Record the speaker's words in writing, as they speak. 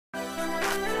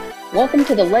Welcome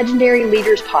to the Legendary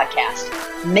Leaders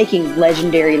Podcast, Making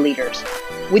Legendary Leaders,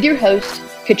 with your host,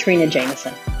 Katrina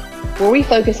Jameson, where we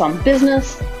focus on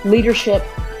business, leadership,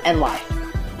 and life.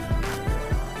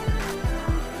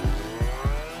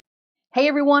 Hey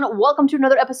everyone, welcome to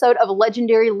another episode of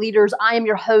Legendary Leaders. I am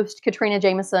your host, Katrina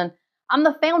Jameson. I'm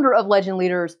the founder of Legend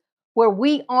Leaders, where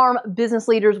we arm business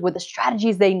leaders with the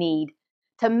strategies they need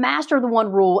to master the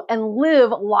one rule and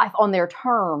live life on their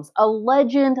terms, a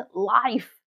legend life.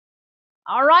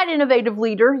 All right, innovative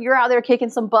leader, you're out there kicking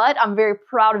some butt. I'm very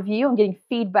proud of you. I'm getting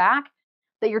feedback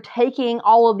that you're taking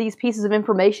all of these pieces of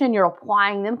information and you're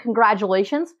applying them.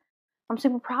 Congratulations. I'm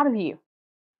super proud of you.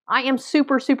 I am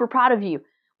super proud of you.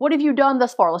 What have you done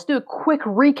thus far? Let's do a quick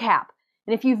recap.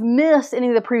 And if you've missed any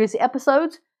of the previous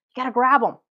episodes, you got to grab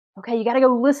them. Okay, you got to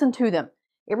go listen to them.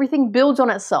 Everything builds on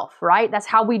itself, right? That's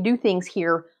how we do things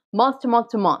here, month to month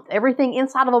to month. Everything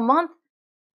inside of a month,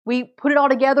 we put it all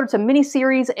together. It's a mini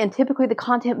series, and typically the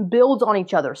content builds on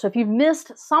each other. So if you've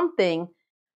missed something,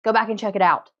 go back and check it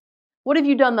out. What have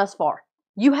you done thus far?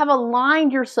 You have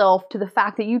aligned yourself to the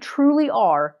fact that you truly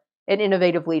are an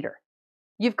innovative leader.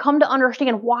 You've come to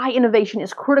understand why innovation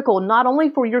is critical, not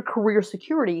only for your career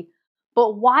security,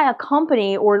 but why a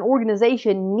company or an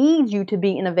organization needs you to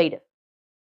be innovative.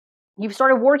 You've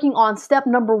started working on step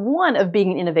number 1 of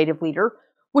being an innovative leader,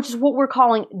 which is what we're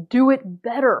calling do it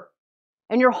better.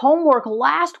 And your homework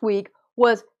last week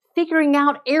was figuring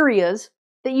out areas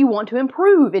that you want to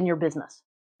improve in your business.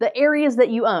 The areas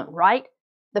that you own, right?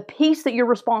 The piece that you're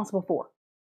responsible for.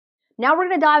 Now we're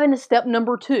going to dive into step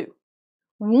number 2.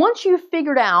 Once you've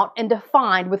figured out and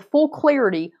defined with full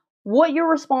clarity what you're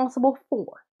responsible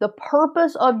for, the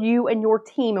purpose of you and your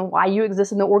team and why you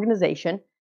exist in the organization,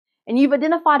 and you've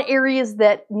identified areas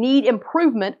that need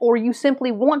improvement or you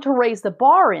simply want to raise the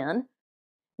bar in,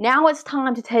 now it's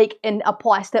time to take and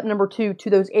apply step number 2 to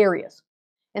those areas.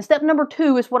 And step number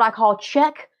 2 is what I call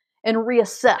check and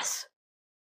reassess,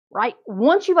 right?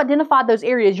 Once you've identified those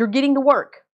areas, you're getting to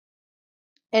work.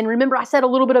 And remember, I said a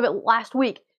little bit of it last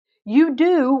week. You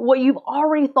do what you've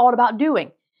already thought about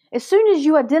doing. As soon as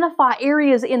you identify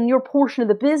areas in your portion of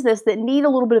the business that need a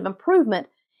little bit of improvement,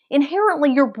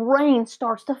 inherently your brain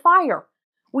starts to fire.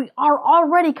 We are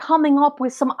already coming up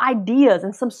with some ideas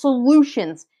and some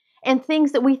solutions and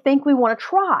things that we think we want to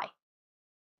try.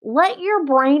 Let your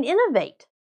brain innovate.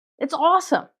 It's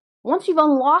awesome. Once you've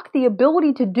unlocked the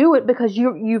ability to do it because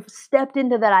you've stepped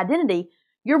into that identity,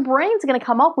 your brain's going to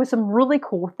come up with some really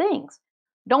cool things.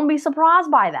 Don't be surprised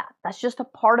by that. That's just a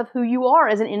part of who you are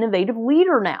as an innovative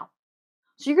leader now.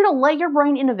 So you're going to let your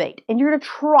brain innovate and you're going to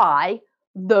try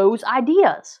those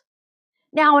ideas.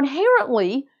 Now,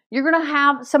 inherently, you're going to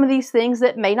have some of these things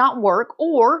that may not work,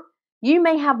 or you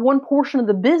may have one portion of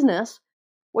the business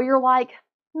where you're like,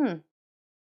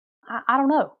 I don't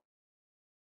know.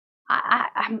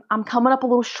 I'm coming up a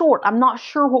little short. I'm not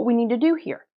sure what we need to do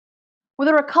here. Well,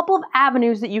 there are a couple of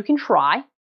avenues that you can try,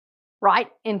 right?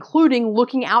 Including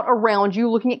looking out around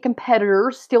you, looking at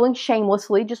competitors, stealing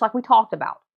shamelessly, just like we talked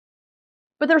about.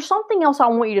 But there's something else I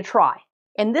want you to try.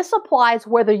 And this applies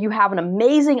whether you have an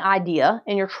amazing idea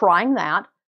and you're trying that,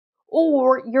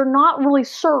 or you're not really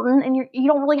certain and you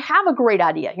don't really have a great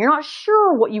idea. You're not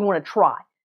sure what you want to try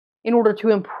in order to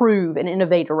improve and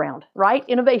innovate around, right?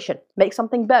 Innovation, make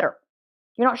something better.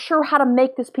 You're not sure how to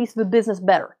make this piece of the business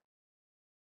better.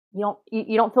 You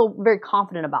don't feel very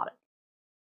confident about it.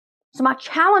 So my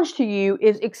challenge to you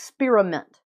is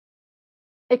experiment.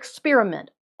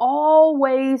 Experiment.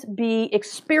 Always be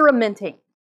experimenting.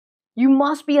 You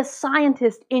must be a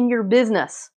scientist in your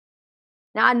business.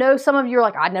 Now, I know some of you are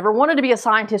like, I never wanted to be a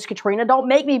scientist, Katrina. Don't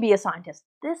make me be a scientist.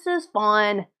 This is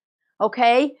fun,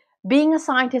 okay? Being a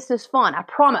scientist is fun, I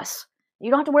promise. You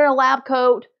don't have to wear a lab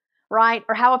coat, right?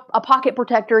 Or have a pocket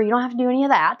protector. You don't have to do any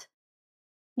of that.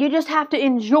 You just have to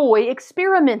enjoy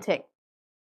experimenting.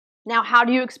 Now, how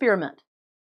do you experiment?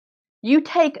 You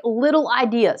take little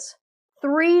ideas,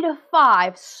 3 to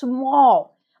 5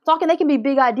 small. I'm talking they can be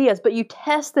big ideas, but you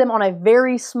test them on a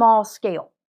very small scale.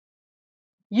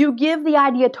 You give the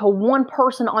idea to one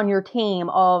person on your team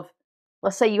of,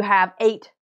 let's say you have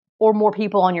 8 or more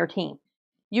people on your team.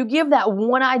 You give that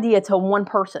one idea to one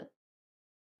person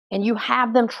and you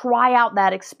have them try out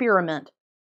that experiment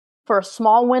for a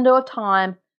small window of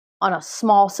time on a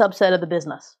small subset of the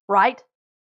business, right?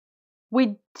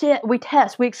 We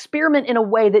test, we experiment in a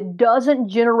way that doesn't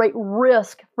generate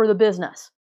risk for the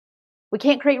business. We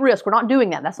can't create risk. We're not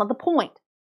doing that. That's not the point.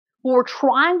 What we're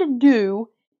trying to do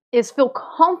is feel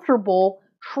comfortable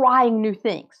trying new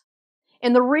things.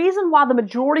 And the reason why the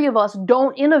majority of us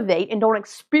don't innovate and don't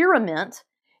experiment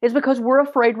is because we're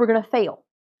afraid we're going to fail.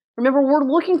 Remember, we're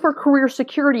looking for career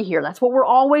security here. That's what we're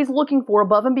always looking for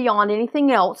above and beyond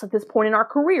anything else at this point in our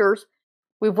careers.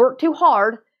 We've worked too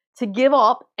hard to give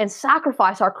up and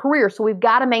sacrifice our career, so we've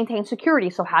got to maintain security.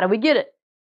 So how do we get it?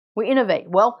 We innovate.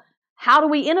 Well, how do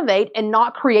we innovate and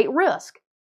not create risk?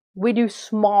 We do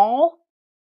small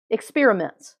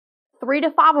experiments, 3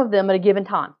 to 5 of them at a given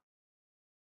time.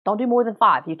 Don't do more than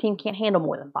 5. Your team can't handle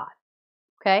more than 5.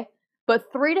 Okay?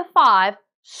 But 3 to 5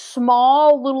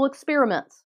 small little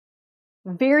experiments.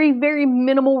 Very, very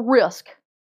minimal risk.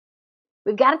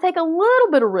 We've got to take a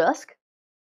little bit of risk,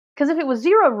 because if it was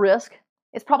 0 risk,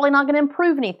 it's probably not going to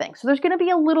improve anything. So there's going to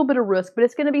be a little bit of risk, but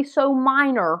it's going to be so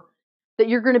minor that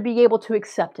you're going to be able to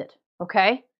accept it.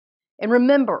 Okay? And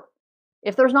remember,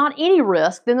 if there's not any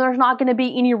risk, then there's not going to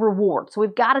be any reward. So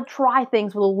we've got to try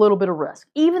things with a little bit of risk.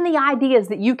 Even the ideas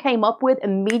that you came up with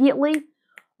immediately,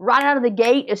 right out of the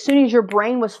gate, as soon as your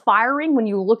brain was firing when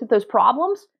you looked at those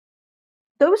problems,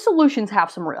 those solutions have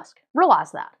some risk.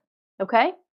 Realize that,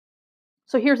 okay?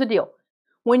 So here's the deal.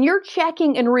 When you're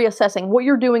checking and reassessing, what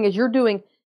you're doing is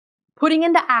putting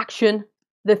into action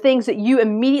the things that you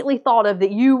immediately thought of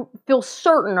that you feel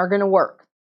certain are going to work.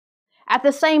 At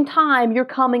the same time, you're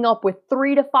coming up with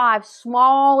 3 to 5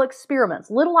 small experiments,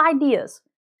 little ideas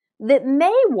that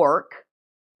may work,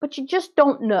 but you just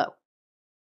don't know.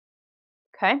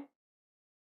 Okay?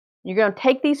 You're going to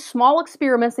take these small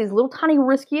experiments, these little tiny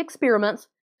risky experiments,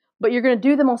 but you're going to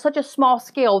do them on such a small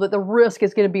scale that the risk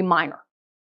is going to be minor.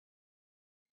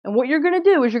 And what you're going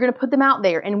to do is you're going to put them out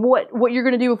there. And what you're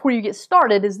going to do before you get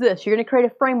started is this. You're going to create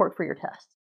a framework for your tests.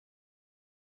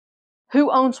 Who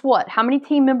owns what? How many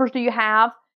team members do you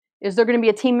have? Is there going to be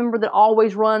a team member that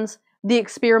always runs the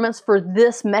experiments for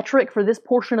this metric, for this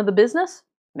portion of the business?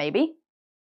 Maybe.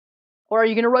 Or are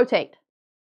you going to rotate?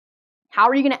 How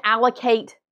are you going to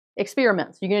allocate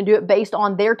experiments? You're going to do it based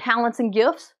on their talents and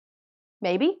gifts?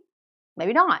 Maybe.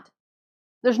 Maybe not.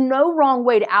 There's no wrong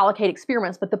way to allocate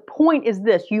experiments, but the point is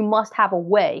this. You must have a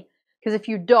way, because if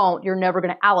you don't, you're never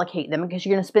going to allocate them, because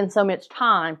you're going to spend so much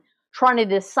time trying to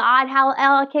decide how to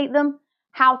allocate them.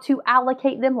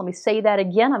 Let me say that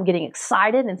again. I'm getting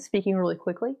excited and speaking really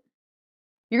quickly.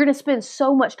 You're going to spend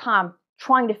so much time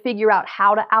trying to figure out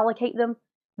how to allocate them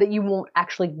that you won't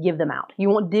actually give them out. You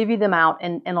won't divvy them out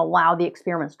and allow the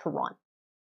experiments to run.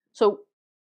 So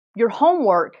your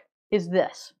homework is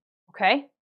this, okay?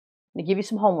 I'm going to give you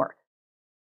some homework.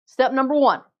 Step number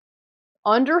 1,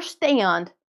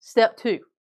 understand. Step 2,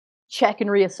 check and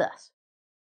reassess.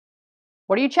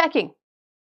 What are you checking?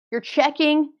 You're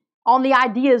checking on the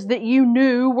ideas that you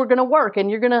knew were going to work, and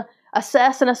you're going to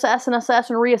assess and assess and assess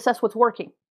and reassess what's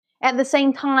working. At the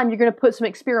same time, you're going to put some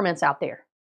experiments out there,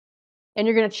 and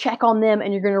you're going to check on them,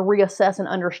 and you're going to reassess and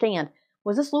understand,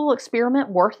 was this little experiment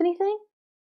worth anything?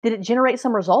 Did it generate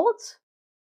some results?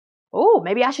 Oh,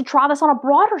 maybe I should try this on a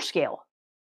broader scale.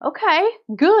 Okay,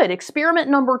 good. Experiment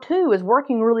number 2 is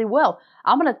working really well.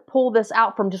 I'm going to pull this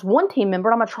out from just 1 team member,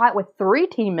 and I'm going to try it with 3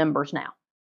 team members now.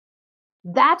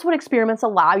 That's what experiments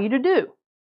allow you to do.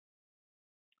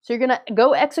 So you're going to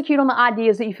go execute on the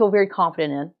ideas that you feel very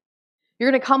confident in.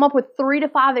 You're going to come up with 3 to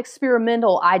 5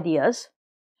 experimental ideas.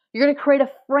 You're going to create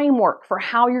a framework for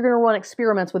how you're going to run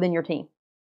experiments within your team.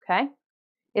 Okay?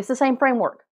 It's the same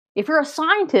framework. If you're a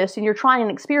scientist and you're trying an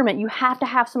experiment, you have to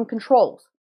have some controls,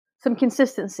 some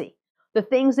consistency, the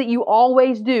things that you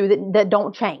always do that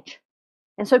don't change.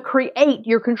 And so create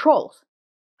your controls.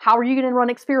 How are you going to run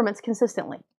experiments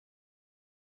consistently?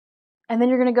 And then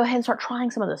you're going to go ahead and start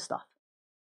trying some of this stuff.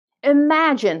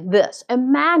 Imagine this.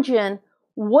 Imagine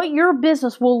what your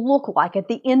business will look like at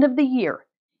the end of the year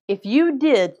if you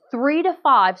did 3 to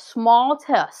 5 small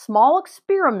tests, small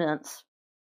experiments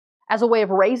as a way of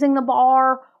raising the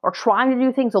bar or trying to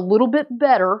do things a little bit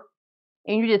better,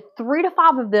 and you did 3 to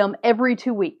 5 of them every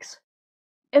 2 weeks.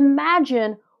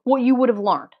 Imagine what you would have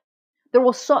learned. There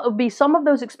will be some of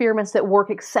those experiments that work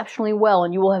exceptionally well,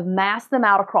 and you will have massed them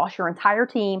out across your entire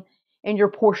team and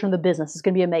your portion of the business. It's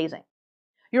going to be amazing.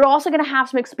 You're also going to have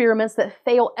some experiments that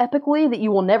fail epically that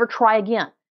you will never try again.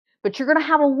 But you're going to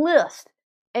have a list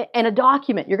and a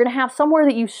document. You're going to have somewhere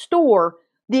that you store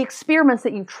the experiments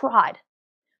that you've tried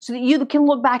so that you can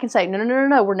look back and say,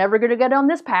 no, we're never going to go down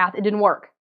this path. It didn't work,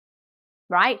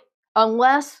 right?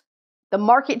 Unless the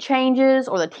market changes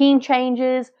or the team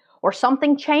changes or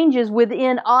something changes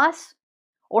within us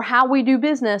or how we do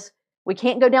business, we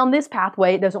can't go down this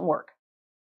pathway. It doesn't work.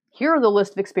 Here are the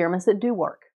list of experiments that do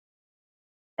work.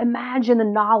 Imagine the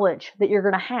knowledge that you're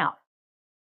going to have.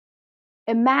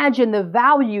 Imagine the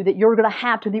value that you're going to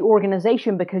have to the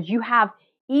organization because you have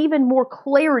even more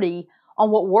clarity on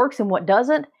what works and what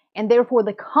doesn't, and therefore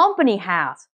the company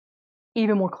has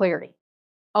even more clarity.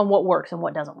 on what works and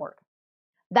what doesn't work.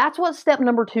 That's what step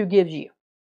number 2 gives you.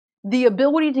 The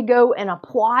ability to go and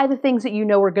apply the things that you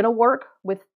know are going to work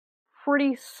with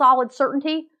pretty solid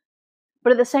certainty,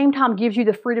 but at the same time gives you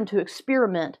the freedom to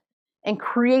experiment and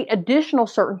create additional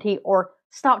certainty, or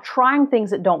stop trying things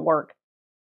that don't work,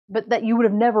 but that you would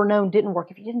have never known didn't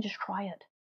work if you didn't just try it,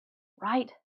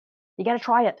 right? You got to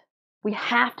try it. We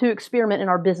have to experiment in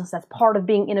our business. That's part of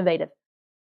being innovative.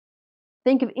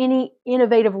 Think of any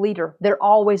innovative leader. They're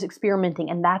always experimenting,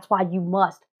 and that's why you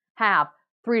must have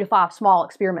 3 to 5 small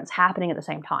experiments happening at the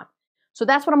same time. So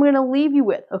that's what I'm going to leave you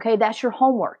with, okay? That's your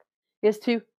homework, is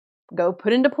to go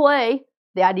put into play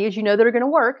the ideas you know that are going to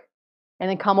work, and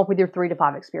then come up with your 3 to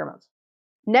 5 experiments.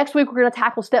 Next week, we're going to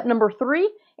tackle step number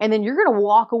 3, and then you're going to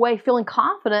walk away feeling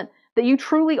confident that you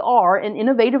truly are an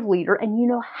innovative leader and you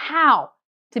know how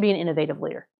to be an innovative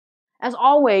leader. As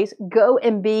always, go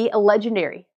and be a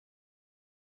legendary.